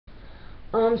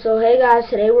So hey guys,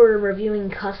 today we're reviewing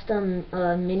custom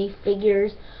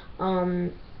minifigures.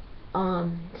 So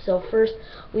first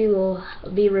we will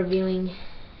be reviewing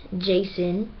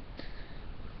Jason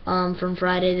from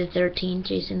Friday the 13th,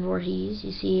 Jason Voorhees.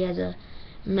 You see he has a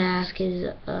mask,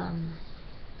 his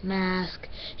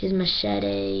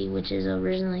machete, which is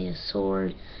originally a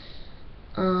sword.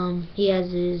 He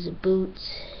has his boots,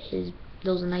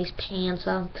 those nice pants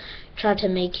on. Tried to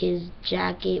make his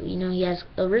jacket. You know, he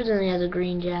originally has a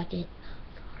green jacket.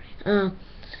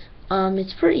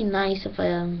 It's pretty nice. If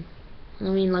I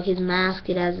mean, like his mask,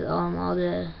 it has all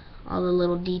the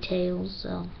little details.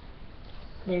 So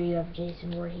there you have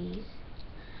Jason Voorhees.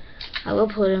 I will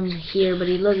put him here, but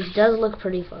he does look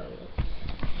pretty far away.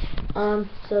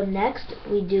 So next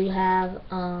we do have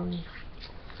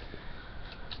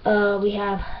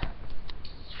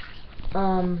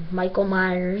Michael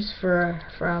Myers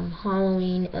from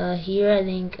Halloween. Here I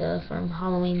think from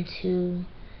Halloween 2.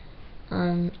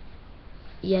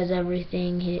 He has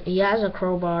everything. He has a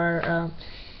crowbar.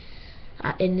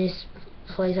 In this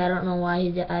place, I don't know why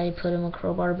I put him a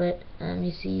crowbar, but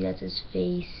you see that's his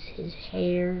face, his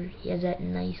hair. He has that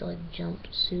nice like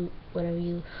jumpsuit, whatever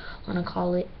you want to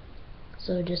call it.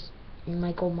 So just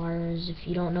Michael Myers, if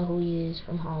you don't know who he is,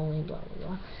 from Halloween, blah blah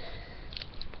blah.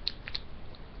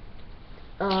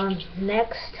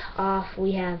 Next off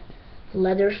we have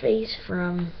Leatherface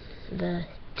from the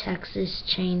Texas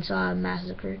Chainsaw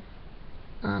Massacre.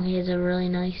 He has a really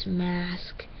nice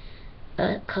mask,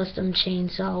 a custom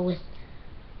chainsaw with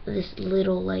this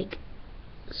little like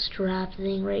strap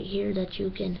thing right here that you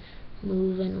can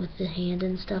move in with the hand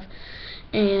and stuff.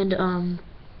 And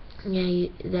yeah,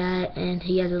 that, and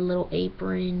he has a little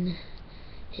apron,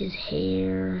 his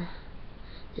hair.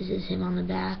 This is him on the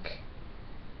back.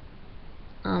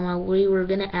 We were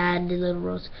gonna add the little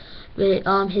rose, but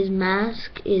his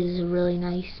mask is really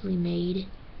nicely made.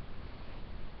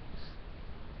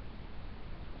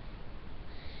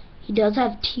 He does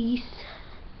have teeth.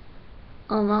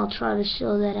 I'll try to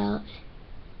show that out.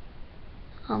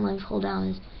 Like hold down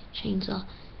his chainsaw.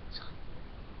 So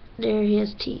there, he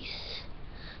has teeth.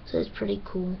 So it's pretty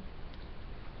cool.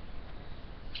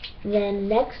 Then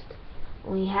next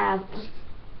we have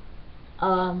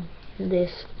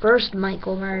this first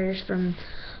Michael Myers from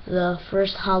the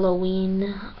first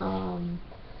Halloween,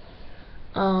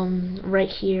 right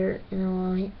here in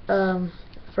Illinois,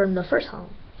 from the first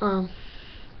Halloween.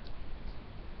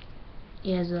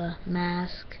 He has a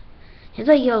mask. He has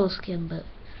a yellow skin, but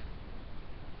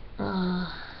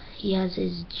he has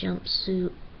his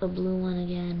jumpsuit, a blue one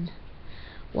again,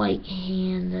 white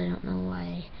hands, I don't know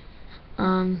why,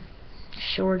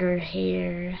 shorter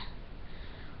hair,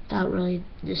 without really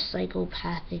this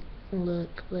psychopathic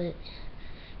look, but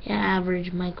yeah,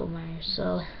 average Michael Myers.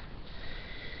 So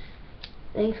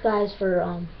thanks guys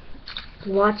for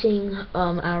watching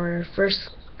our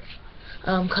first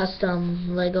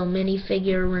custom Lego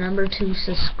minifigure. Remember to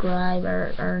subscribe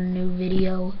our new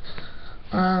video.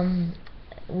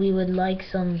 We would like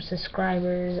some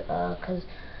subscribers,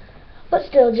 but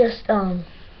still, just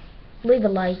leave a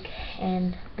like,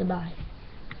 and goodbye.